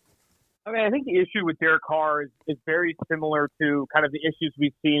 I mean, I think the issue with Derek Carr is very similar to kind of the issues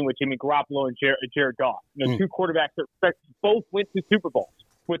we've seen with Jimmy Garoppolo and Jared Goff. Two quarterbacks that both went to Super Bowls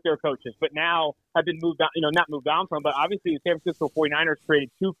with their coaches, but now have been moved on, not moved on from, but obviously the San Francisco 49ers traded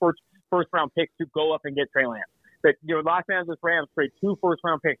 2 first-round picks to go up and get Trey Lance. But, Los Angeles Rams traded 2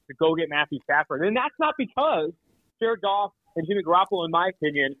 first-round picks to go get Matthew Stafford. And that's not because Jared Goff and Jimmy Garoppolo, in my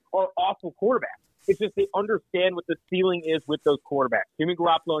opinion, are awful quarterbacks. It's just they understand what the ceiling is with those quarterbacks. Jimmy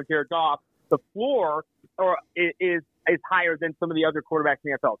Garoppolo and Jared Goff, the floor is higher than some of the other quarterbacks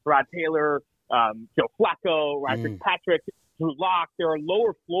in the NFL. Rod Taylor, Joe Flacco, Ryan Fitzpatrick, Drew Lock. There are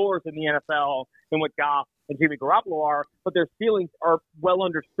lower floors in the NFL than what Goff and Jimmy Garoppolo are, but their ceilings are well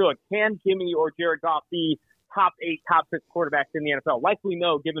understood. Can Jimmy or Jared Goff be top 8, top 6 quarterbacks in the NFL? Likely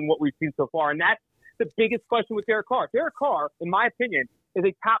no, given what we've seen so far. And that's the biggest question with Derek Carr. Derek Carr, in my opinion, is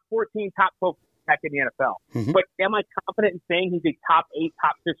a top 14, top 12 back in the NFL. But am I confident in saying he's a top 8,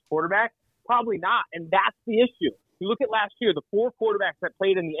 top 6 quarterback? Probably not. And that's the issue. You look at last year, the 4 quarterbacks that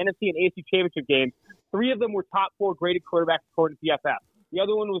played in the NFC and AFC championship games, 3 of them were top 4 graded quarterbacks according to PFF. The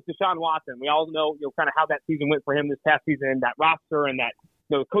other one was Deshaun Watson. We all know, kind of how that season went for him this past season, that roster and that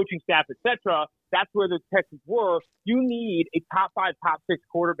coaching staff, etc. That's where the Texans were. You need a top 5, top 6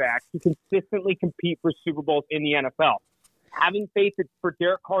 quarterback to consistently compete for Super Bowls in the NFL. Having faith for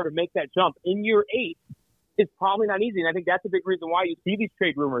Derek Carr to make that jump in year 8 is probably not easy. And I think that's a big reason why you see these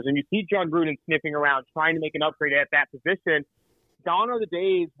trade rumors and you see John Gruden sniffing around trying to make an upgrade at that position. Gone are the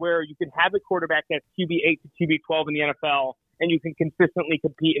days where you can have a quarterback that's QB8 to QB12 in the NFL and you can consistently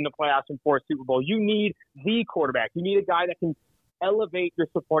compete in the playoffs and for a Super Bowl. You need the quarterback. You need a guy that can elevate your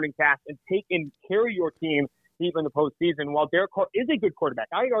supporting cast and take and carry your team deep in the postseason. While Derek Carr is a good quarterback,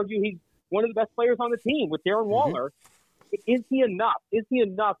 I'd argue he's one of the best players on the team with Darren Waller. is he enough? Is he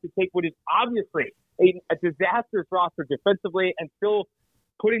enough to take what is obviously a disastrous roster defensively and still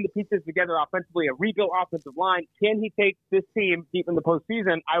putting the pieces together offensively, a rebuilt offensive line? Can he take this team deep in the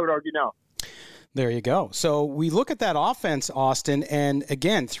postseason? I would argue no. There you go. So we look at that offense, Austin, and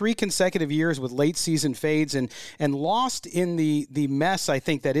again, 3 consecutive years with late season fades and lost in the mess, I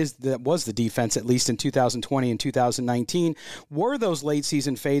think that was the defense, at least in 2020 and 2019, were those late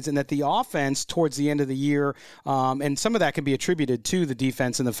season fades, and that the offense towards the end of the year, and some of that can be attributed to the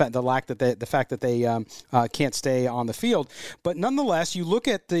defense and the fact that they can't stay on the field. But nonetheless, you look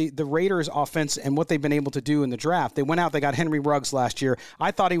at the Raiders offense and what they've been able to do in the draft. They went out, they got Henry Ruggs last year.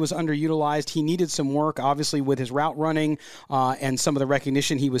 I thought he was underutilized. He needed some work, obviously, with his route running and some of the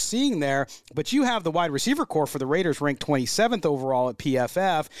recognition he was seeing there. But you have the wide receiver core for the Raiders ranked 27th overall at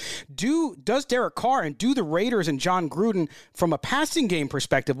PFF. Does Derek Carr and do the Raiders and John Gruden, from a passing game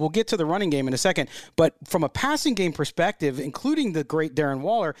perspective, we'll get to the running game in a second, but from a passing game perspective, including the great Darren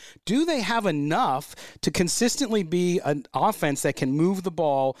Waller, do they have enough to consistently be an offense that can move the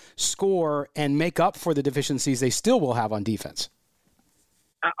ball, score, and make up for the deficiencies they still will have on defense?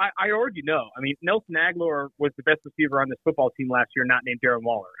 I argue no. I mean, Nelson Aguilar was the best receiver on this football team last year, not named Darren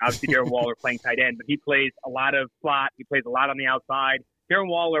Waller. Obviously, Darren Waller playing tight end, but he plays a lot of slot. He plays a lot on the outside. Darren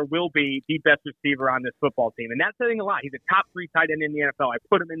Waller will be the best receiver on this football team, and that's saying a lot. He's a top 3 tight end in the NFL. I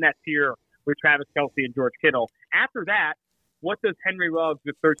put him in that tier with Travis Kelce and George Kittle. After that, what does Henry Ruggs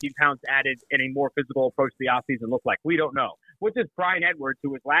with 13 pounds added and a more physical approach to the offseason look like? We don't know. What does Bryan Edwards, who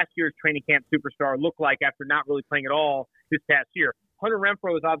was last year's training camp superstar, look like after not really playing at all this past year? Hunter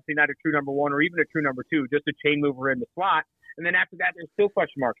Renfrow is obviously not a true number 1 or even a true number 2, just a chain mover in the slot. And then after that, there's still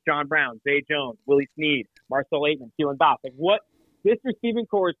question marks. John Brown, Zay Jones, Willie Snead, Marcel Aitman, Keelan Doss. Like, what this receiving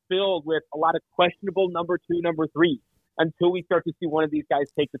core is filled with a lot of questionable number 2, number 3 until we start to see one of these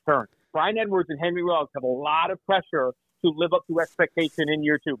guys take the turn. Bryan Edwards and Henry Ruggs have a lot of pressure to live up to expectation in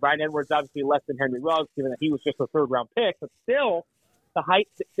year 2. Bryan Edwards obviously less than Henry Ruggs, given that he was just a 3rd-round pick, but still, the height,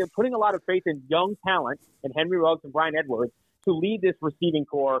 they're putting a lot of faith in young talent in Henry Ruggs and Bryan Edwards to lead this receiving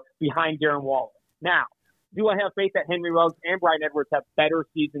core behind Darren Waller. Now, do I have faith that Henry Ruggs and Bryan Edwards have better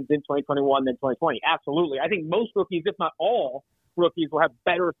seasons in 2021 than 2020? Absolutely. I think most rookies, if not all rookies, will have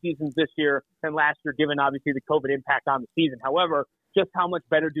better seasons this year than last year, given obviously the COVID impact on the season. However, just how much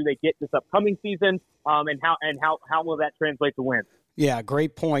better do they get this upcoming season, and how will that translate to wins? Yeah,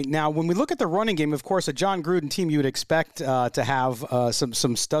 great point. Now, when we look at the running game, of course, a John Gruden team, you would expect to have some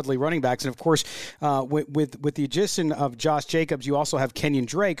studly running backs. And, of course, with the addition of Josh Jacobs, you also have Kenyon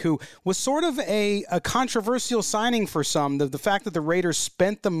Drake, who was sort of a controversial signing for some. The fact that the Raiders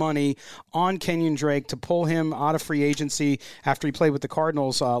spent the money on Kenyon Drake to pull him out of free agency after he played with the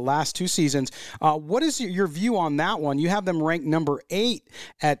Cardinals last 2 seasons. What is your view on that one? You have them ranked number 8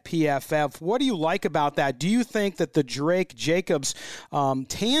 at PFF. What do you like about that? Do you think that the Drake-Jacobs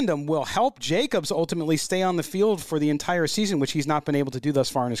tandem will help Jacobs ultimately stay on the field for the entire season, which he's not been able to do thus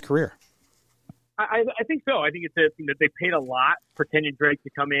far in his career? I think so. I think they paid a lot for Kenyon Drake to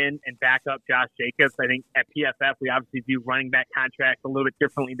come in and back up Josh Jacobs. I think at PFF we obviously view running back contracts a little bit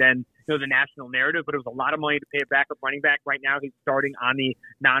differently than the national narrative, but it was a lot of money to pay a backup running back. Right now he's starting on the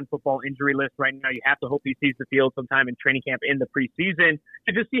non-football injury list. Right now you have to hope he sees the field sometime in training camp in the preseason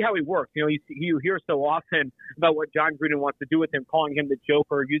to just see how he works. You hear so often about what John Gruden wants to do with him, calling him the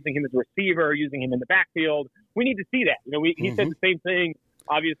Joker, using him as a receiver, using him in the backfield. We need to see that. He said the same thing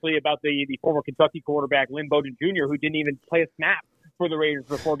obviously about the former Kentucky quarterback Lynn Bowden Jr., who didn't even play a snap for the Raiders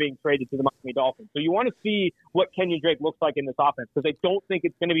before being traded to the Miami Dolphins. So you want to see what Kenyon Drake looks like in this offense, because I don't think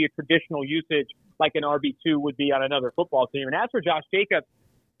it's going to be a traditional usage like an RB2 would be on another football team. And as for Josh Jacobs,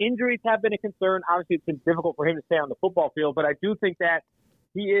 injuries have been a concern. Obviously, it's been difficult for him to stay on the football field, but I do think that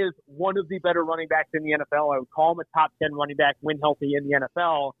he is one of the better running backs in the NFL. I would call him a top 10 running back when healthy in the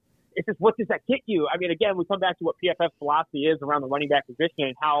NFL. It's just, what does that get you? I mean, again, we come back to what PFF's philosophy is around the running back position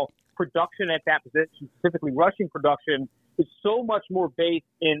and how production at that position, specifically rushing production, is so much more based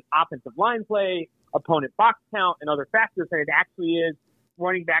in offensive line play, opponent box count, and other factors than it actually is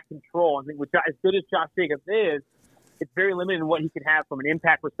running back control. I think as good as Josh Jacobs is, it's very limited in what he can have from an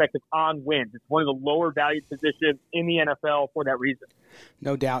impact perspective on wins. It's one of the lower valued positions in the NFL for that reason.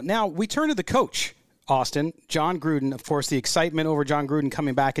 No doubt. Now, we turn to the coach. Austin, John Gruden, of course, the excitement over John Gruden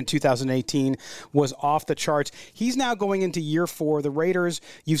coming back in 2018 was off the charts. He's now going into year 4. The Raiders,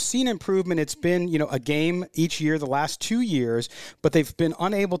 you've seen improvement. It's been, a game each year the last 2 years, but they've been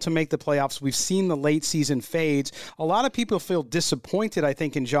unable to make the playoffs. We've seen the late season fades. A lot of people feel disappointed, I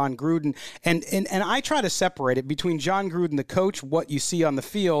think, in John Gruden. And I try to separate it between John Gruden, the coach, what you see on the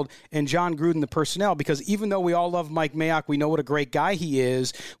field, and John Gruden, the personnel, because even though we all love Mike Mayock, we know what a great guy he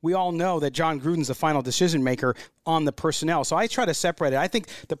is, we all know that John Gruden's the final final decision maker on the personnel. So I try to separate it. I think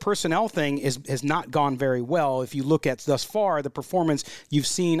the personnel thing has not gone very well. If you look at thus far, the performance you've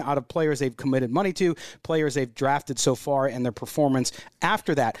seen out of players they've committed money to, players they've drafted so far, and their performance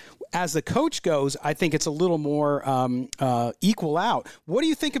after that. As the coach goes, I think it's a little more equal out. What do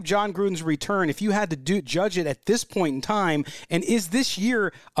you think of Jon Gruden's return if you had to judge it at this point in time? And is this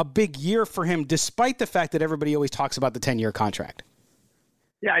year a big year for him, despite the fact that everybody always talks about the 10-year contract?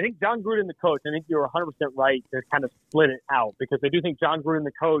 Yeah, I think Jon Gruden, the coach, I think you're 100% right to kind of split it out, because I do think Jon Gruden,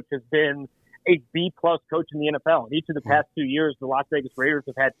 the coach, has been a B-plus coach in the NFL. In each of the past 2 years, the Las Vegas Raiders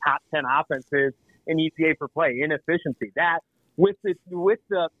have had top 10 offenses in EPA per play, in efficiency. That, with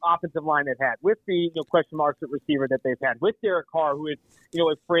the offensive line they've had, with the question marks at receiver that they've had, with Derek Carr, who is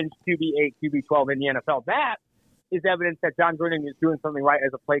a fringe QB8, QB12 in the NFL, that is evidence that Jon Gruden is doing something right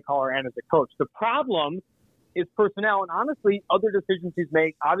as a play caller and as a coach. The problem is personnel, and honestly, other decisions he's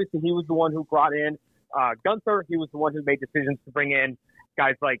made. Obviously, he was the one who brought in Gunther. He was the one who made decisions to bring in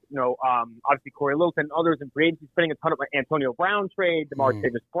guys like, obviously Corey Littleton and others in free agency, spending a ton of Antonio Brown trade, the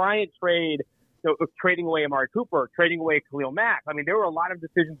Martavis Bryant trade, trading away Amari Cooper, trading away Khalil Mack. I mean, there were a lot of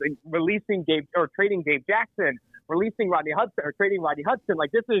decisions, trading Dave Jackson, releasing Rodney Hudson, or trading Rodney Hudson.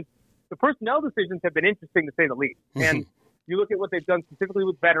 Like, the personnel decisions have been interesting to say the least. And you look at what they've done specifically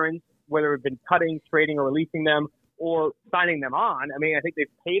with veterans, whether it's been cutting, trading, or releasing them, or signing them on. I mean, I think they've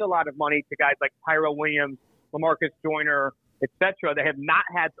paid a lot of money to guys like Tyrell Williams, LaMarcus Joyner, etc. They have not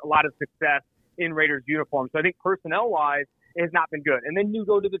had a lot of success in Raiders uniforms. So I think personnel-wise, it has not been good. And then you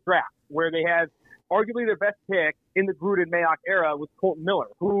go to the draft, where they have arguably their best pick in the Gruden-Mayock era was Colton Miller,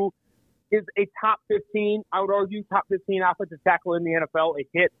 who is a top 15, I would argue, top 15 offensive tackle in the NFL, a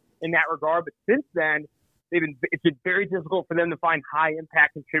hit in that regard. But since then, it's been very difficult for them to find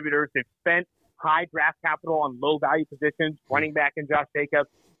high-impact contributors. They've spent high draft capital on low-value positions, running back in Josh Jacobs,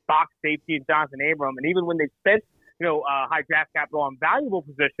 box safety in Jonathan Abram. And even when they've spent high draft capital on valuable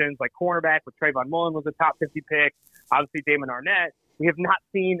positions like cornerback, with Trayvon Mullen was a top 50 pick, obviously Damon Arnett, we have not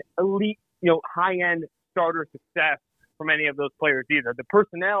seen elite, high-end starter success from any of those players either. The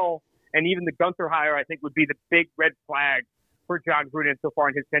personnel and even the Gunther hire, I think, would be the big red flag for Jon Gruden so far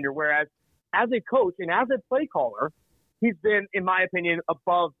in his tenure, whereas as a coach and as a play caller, he's been, in my opinion,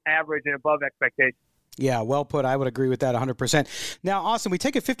 above average and above expectations. Yeah, well put. I would agree with that 100%. Now, Austin, we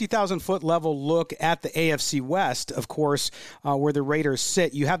take a 50,000-foot level look at the AFC West, of course, where the Raiders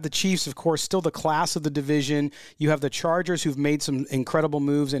sit. You have the Chiefs, of course, still the class of the division. You have the Chargers, who've made some incredible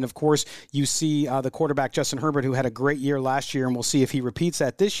moves. And, of course, you see the quarterback, Justin Herbert, who had a great year last year, and we'll see if he repeats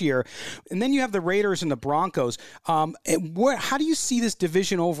that this year. And then you have the Raiders and the Broncos. How do you see this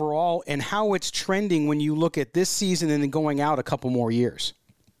division overall and how it's trending when you look at this season and then going out a couple more years?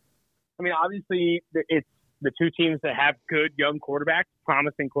 I mean, obviously, it's the two teams that have good young quarterbacks,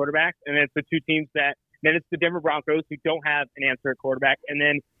 promising quarterbacks, and it's the two teams then it's the Denver Broncos, who don't have an answer at quarterback, and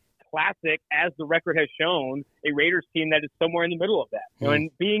then classic, as the record has shown, a Raiders team that is somewhere in the middle of that. And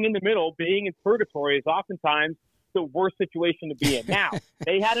being in the middle, being in purgatory, is oftentimes the worst situation to be in. Now,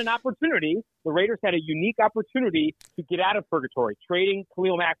 they had an opportunity. The Raiders had a unique opportunity to get out of purgatory, trading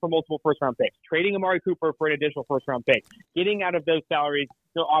Khalil Mack for multiple first-round picks, trading Amari Cooper for an additional first-round pick, getting out of those salaries,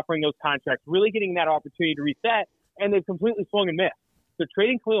 offering those contracts, really getting that opportunity to reset, and they've completely swung and missed. So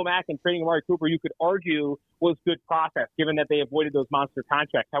trading Khalil Mack and trading Amari Cooper, you could argue, was good process, given that they avoided those monster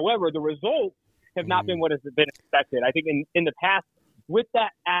contracts. However, the results have not been what has been expected. I think in the past, with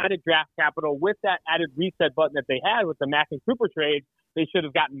that added draft capital, with that added reset button that they had with the Mack and Cooper trade, they should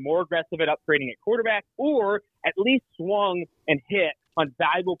have gotten more aggressive at upgrading at quarterback, or at least swung and hit on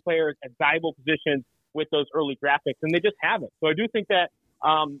valuable players at valuable positions with those early draft picks, and they just haven't. So I do think that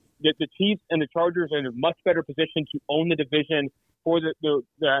the Chiefs and the Chargers are in a much better position to own the division for the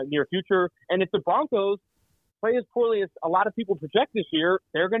near future. And if the Broncos play as poorly as a lot of people project this year,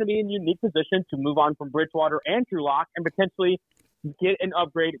 they're going to be in a unique position to move on from Bridgewater and Drew Lock and potentially get a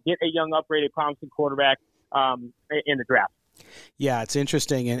young upgrade, a promising quarterback in the draft. Yeah, it's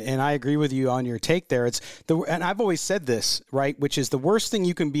interesting, and I agree with you on your take there. And I've always said this, right, which is the worst thing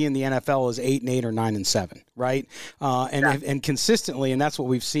you can be in the NFL is 8-8 or 9-7, right? And consistently, and that's what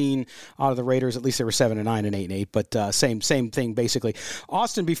we've seen out of the Raiders. At least they were 7-9 and 8-8, but same thing basically.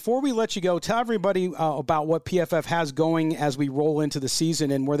 Austin, before we let you go, tell everybody about what PFF has going as we roll into the season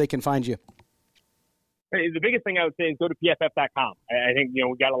and where they can find you. The biggest thing I would say is go to PFF.com. I think, we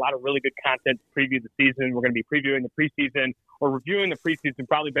got a lot of really good content to preview the season. We're going to be previewing the preseason or reviewing the preseason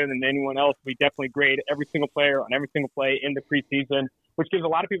probably better than anyone else. We definitely grade every single player on every single play in the preseason, which gives a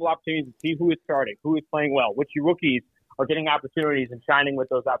lot of people opportunities to see who is starting, who is playing well, which rookies are getting opportunities and shining with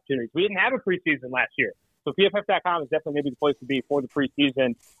those opportunities. We didn't have a preseason last year. So PFF.com is definitely maybe the place to be for the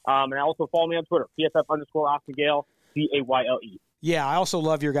preseason. And also follow me on Twitter, PFF_Austin Gayle, Gayle. Yeah, I also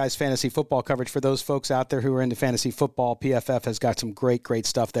love your guys' fantasy football coverage. For those folks out there who are into fantasy football, PFF has got some great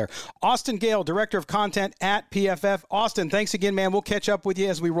stuff there. Austin Gayle, Director of Content at PFF. Austin, thanks again, man. We'll catch up with you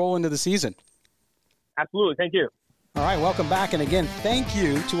as we roll into the season. Absolutely. Thank you. All right, welcome back. And again, thank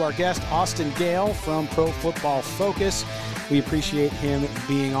you to our guest, Austin Gayle from Pro Football Focus. We appreciate him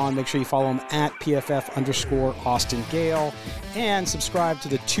being on. Make sure you follow him at PFF_Austin Gayle and subscribe to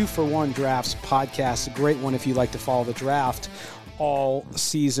the 2-for-1 Drafts podcast. A great one if you like to follow the draft all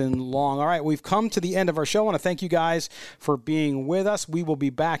season long. All right, we've come to the end of our show. I want to thank you guys for being with us. We will be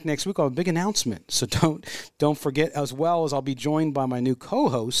back next week. I'll have a big announcement, so don't forget, as well as I'll be joined by my new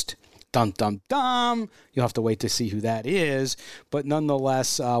co-host, Dum, dum, dum. You'll have to wait to see who that is. But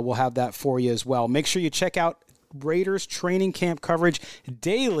nonetheless, we'll have that for you as well. Make sure you check out Raiders training camp coverage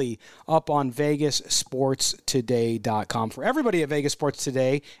daily up on VegasSportsToday.com. For everybody at Vegas Sports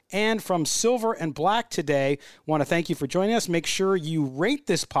Today and from Silver and Black Today, want to thank you for joining us. Make sure you rate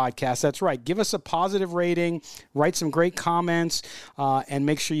this podcast. That's right. Give us a positive rating, write some great comments, and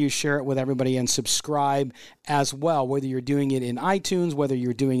make sure you share it with everybody and subscribe as well, whether you're doing it in iTunes, whether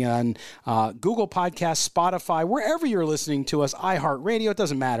you're doing it on Google Podcasts, Spotify, wherever you're listening to us, iHeartRadio, it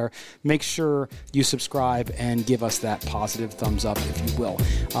doesn't matter. Make sure you subscribe and give us that positive thumbs up, if you will.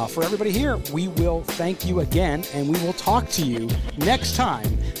 For everybody here, we will thank you again, and we will talk to you next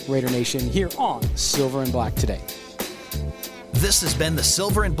time, Raider Nation, here on Silver and Black Today. This has been the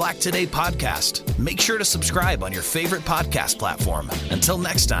Silver and Black Today podcast. Make sure to subscribe on your favorite podcast platform. Until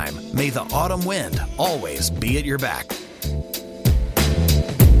next time, may the autumn wind always be at your back.